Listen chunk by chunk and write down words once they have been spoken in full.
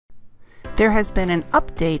there has been an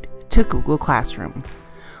update to Google Classroom.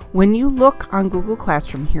 When you look on Google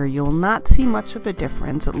Classroom here, you will not see much of a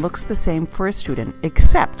difference. It looks the same for a student,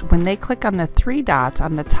 except when they click on the three dots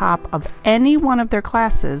on the top of any one of their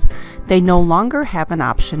classes, they no longer have an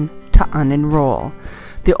option to unenroll.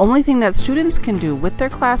 The only thing that students can do with their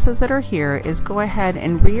classes that are here is go ahead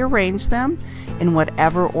and rearrange them in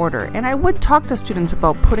whatever order. And I would talk to students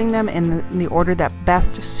about putting them in the order that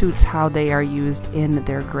best suits how they are used in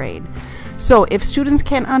their grade. So if students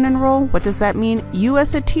can't unenroll, what does that mean? You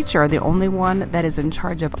as a teacher are the only one that is in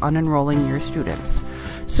charge of unenrolling your students.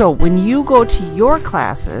 So when you go to your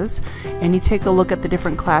classes and you take a look at the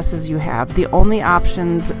different classes you have, the only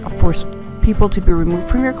options for people to be removed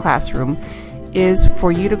from your classroom is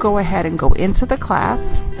for you to go ahead and go into the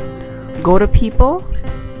class, go to people,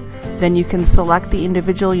 then you can select the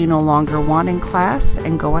individual you no longer want in class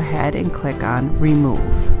and go ahead and click on remove.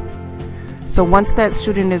 So once that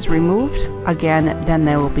student is removed, again, then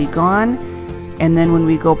they will be gone. And then when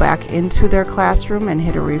we go back into their classroom and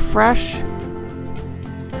hit a refresh,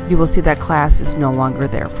 you will see that class is no longer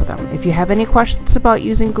there for them. If you have any questions about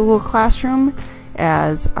using Google Classroom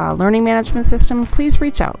as a learning management system, please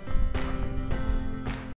reach out.